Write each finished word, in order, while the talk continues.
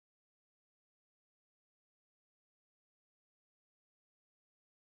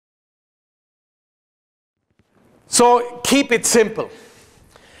So keep it simple.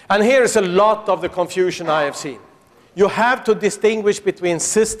 And here is a lot of the confusion I have seen. You have to distinguish between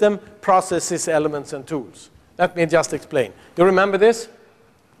system, processes, elements, and tools. Let me just explain. Do you remember this?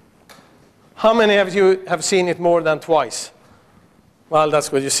 How many of you have seen it more than twice? Well, that's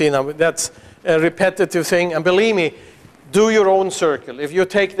what you see now. That's a repetitive thing. And believe me, do your own circle. If you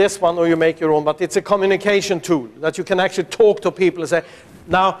take this one or you make your own, but it's a communication tool that you can actually talk to people and say,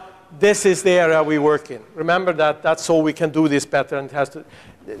 now, this is the area we work in. Remember that. That's so we can do this better, and it has to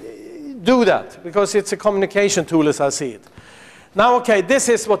do that because it's a communication tool as I see it. Now, okay, this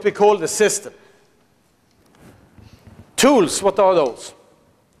is what we call the system. Tools, what are those?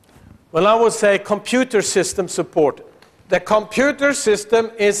 Well, I would say computer system support. The computer system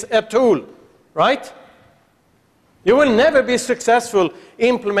is a tool, right? You will never be successful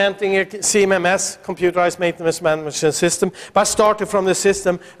implementing a CMMS, computerized maintenance management system, by starting from the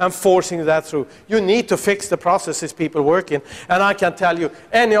system and forcing that through. You need to fix the processes people work in. And I can tell you,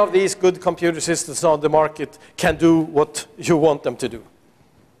 any of these good computer systems on the market can do what you want them to do.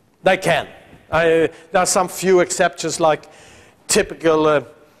 They can. There are some few exceptions, like typical,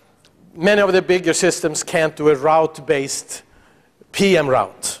 many of the bigger systems can't do a route-based PM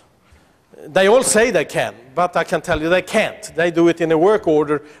route. They all say they can, but I can tell you they can't. They do it in a work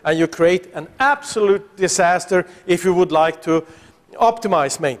order, and you create an absolute disaster if you would like to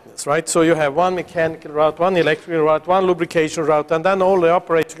optimize maintenance, right? So you have one mechanical route, one electrical route, one lubrication route, and then all the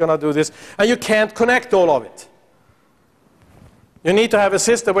operators are going to do this, and you can't connect all of it. You need to have a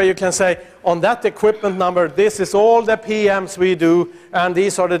system where you can say, on that equipment number, this is all the PMs we do, and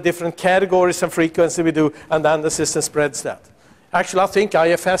these are the different categories and frequency we do, and then the system spreads that. Actually, I think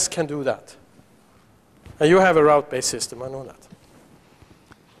IFS can do that. And you have a route-based system, I know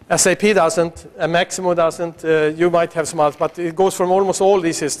that. SAP doesn't, and Maximo doesn't, you might have some others, but it goes from almost all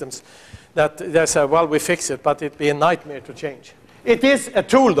these systems that they say, well, we fix it, but it'd be a nightmare to change. It is a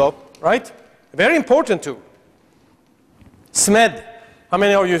tool, though, right? A very important tool. SMED, how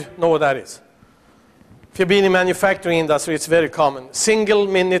many of you know what that is? If you've been in manufacturing industry, it's very common. Single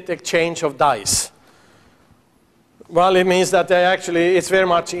minute exchange of dies. Well, it means that they actually, it's very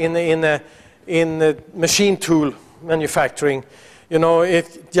much in machine tool manufacturing. You know,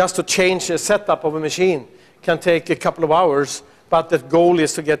 just to change a setup of a machine can take a couple of hours, but the goal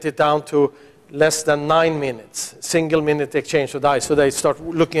is to get it down to less than 9 minutes, single minute exchange of dies. So they start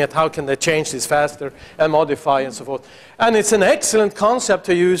looking at how can they change this faster and modify and so forth. And it's an excellent concept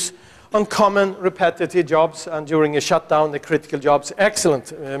to use on common repetitive jobs and during a shutdown, the critical jobs.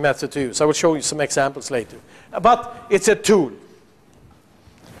 Excellent method to use. I will show you some examples later. But it's a tool.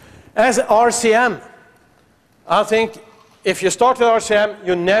 As RCM, I think if you start with RCM,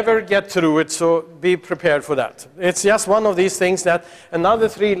 you never get through it, so be prepared for that. It's just one of these things that another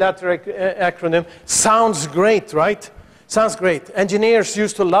three-letter acronym sounds great, right? Sounds great. Engineers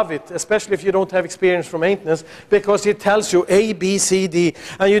used to love it, especially if you don't have experience from maintenance, because it tells you A, B, C, D,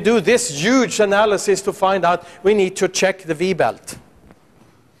 and you do this huge analysis to find out we need to check the V-belt.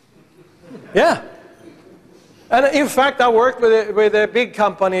 Yeah. And in fact, I work with a big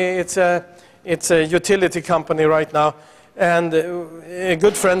company. It's a utility company right now. And a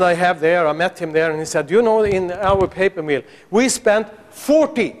good friend I have there, I met him there, and he said, you know, in our paper mill, we spent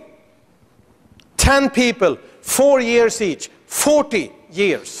 10 people, 4 years each, 40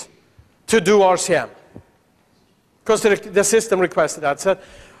 years to do RCM. Because the system requested that. I said,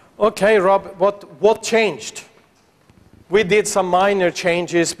 okay, Rob, what changed? We did some minor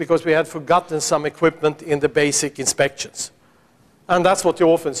changes because we had forgotten some equipment in the basic inspections. And that's what you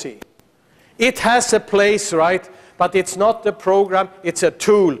often see. It has a place, right? But it's not the program, it's a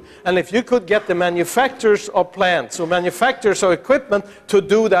tool. And if you could get the manufacturers of plants, or manufacturers of equipment, to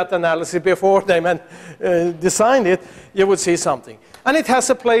do that analysis before they designed it, you would see something. And it has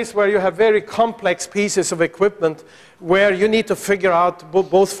a place where you have very complex pieces of equipment where you need to figure out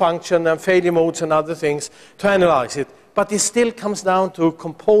both function and failure modes and other things to analyze it. But it still comes down to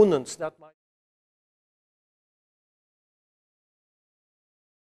components that might...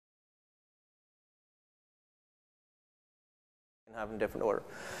 have in different order.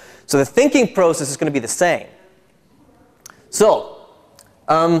 So the thinking process is going to be the same. So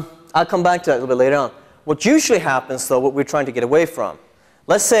I'll come back to that a little bit later on. What usually happens, though, what we're trying to get away from,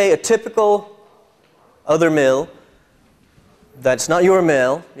 let's say a typical other mill that's not your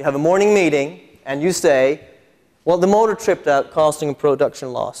mill, you have a morning meeting, and you say, well, the motor tripped out, causing a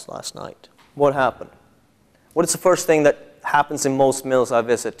production loss last night. What happened? What is the first thing that happens in most mills I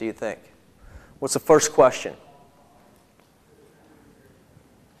visit, do you think? What's the first question?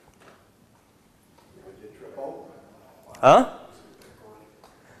 Huh?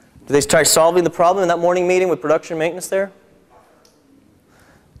 Did they try solving the problem in that morning meeting with production maintenance there?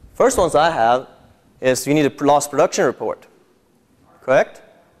 First ones I have is you need a lost production report. Correct?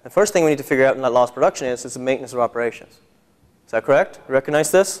 The first thing we need to figure out in that lost production is the maintenance of operations. Is that correct? You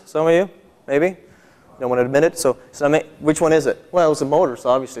recognize this? Some of you? Maybe? You don't want to admit it? So which one is it? Well, it was a motor, so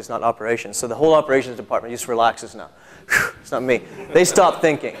obviously it's not operations. So the whole operations department just relaxes now. It's not me. They stop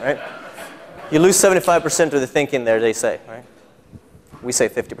thinking, right? You lose 75% of the thinking there, they say, right? We say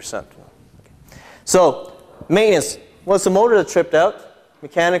 50%. Okay. So maintenance. Well, it's the motor that tripped out.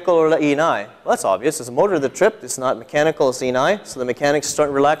 Mechanical or E&I? Well, that's obvious. It's a motor that tripped. It's not mechanical, it's E&I. So the mechanics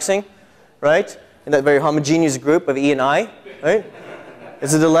start relaxing, right? In that very homogeneous group of E&I, right?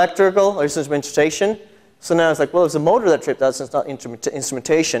 Is it electrical or is it instrumentation? So now it's like, well, it's a motor that tripped out, so it's not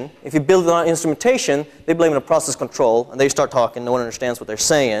instrumentation. If you build it on instrumentation, they blame it on process control, and they start talking. No one understands what they're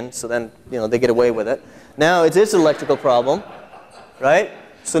saying, so then they get away with it. Now it is an electrical problem, right?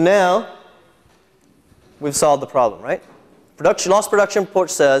 So now we've solved the problem, right? Lost production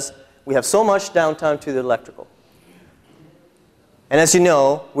report says we have so much downtime to the electrical. And as you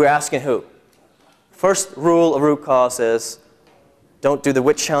know, we're asking who? First rule of root cause is don't do the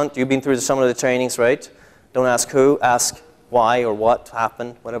witch hunt. You've been through some of the trainings, right? Don't ask who, ask why or what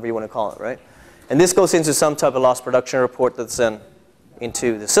happened, whatever you want to call it, right? And this goes into some type of lost production report that's then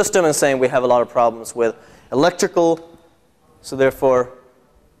into the system and saying we have a lot of problems with electrical, so therefore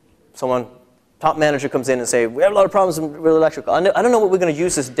top manager comes in and say, we have a lot of problems with electrical. I don't know what we're going to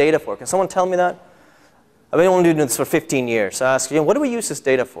use this data for. Can someone tell me that? I've been only doing this for 15 years. So I ask, what do we use this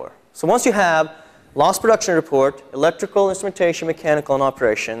data for? So once you have lost production report, electrical, instrumentation, mechanical, and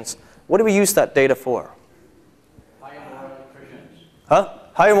operations, what do we use that data for? Hire more electricians. Huh?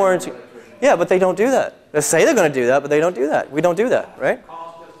 Hire more electricians. Yeah, but they don't do that. They say they're going to do that, but they don't do that. We don't do that, right?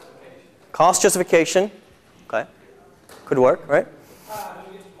 Cost justification. Cost justification. Okay. Could work, right?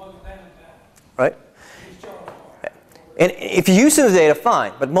 Right? And if you use the data,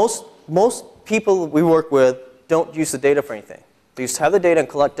 fine. But most people we work with don't use the data for anything. They just have the data and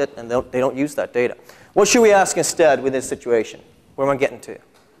collect it, and they don't use that data. What should we ask instead with this situation? Where am I getting to?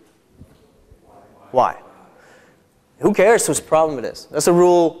 Why? Who cares whose problem it is? That's a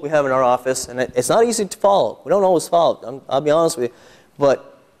rule we have in our office, and it's not easy to follow. We don't always follow it. I'll be honest with you.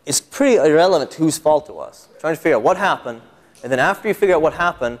 But it's pretty irrelevant whose fault it was. Trying to figure out what happened, and then after you figure out what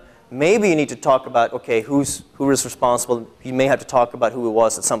happened, maybe you need to talk about, okay, who is responsible. You may have to talk about who it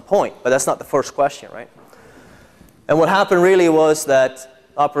was at some point, but that's not the first question, right? And what happened really was that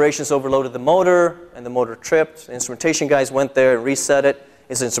operations overloaded the motor, and the motor tripped. The instrumentation guys went there and reset it.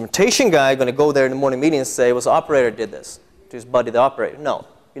 Is the instrumentation guy going to go there in the morning meeting and say, well, the operator did this to his buddy, the operator? No.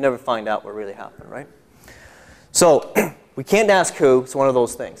 You never find out what really happened, right? So we can't ask who. It's one of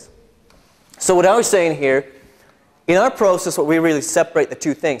those things. So what I was saying here, in our process, what we really separate the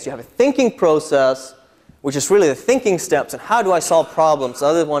two things. You have a thinking process, which is really the thinking steps, and how do I solve problems. The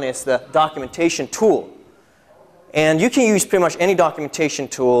other one is the documentation tool. And you can use pretty much any documentation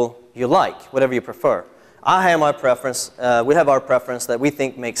tool you like, whatever you prefer. I have my preference. We have our preference that we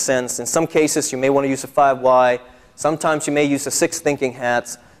think makes sense. In some cases, you may want to use a 5Y. Sometimes you may use the 6 thinking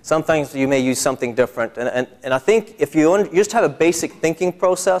hats. Sometimes you may use something different. And I think if you just have a basic thinking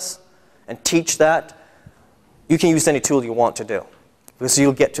process and teach that, you can use any tool you want to do, because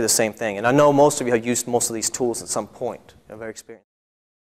you'll get to the same thing. And I know most of you have used most of these tools at some point. You're very experienced.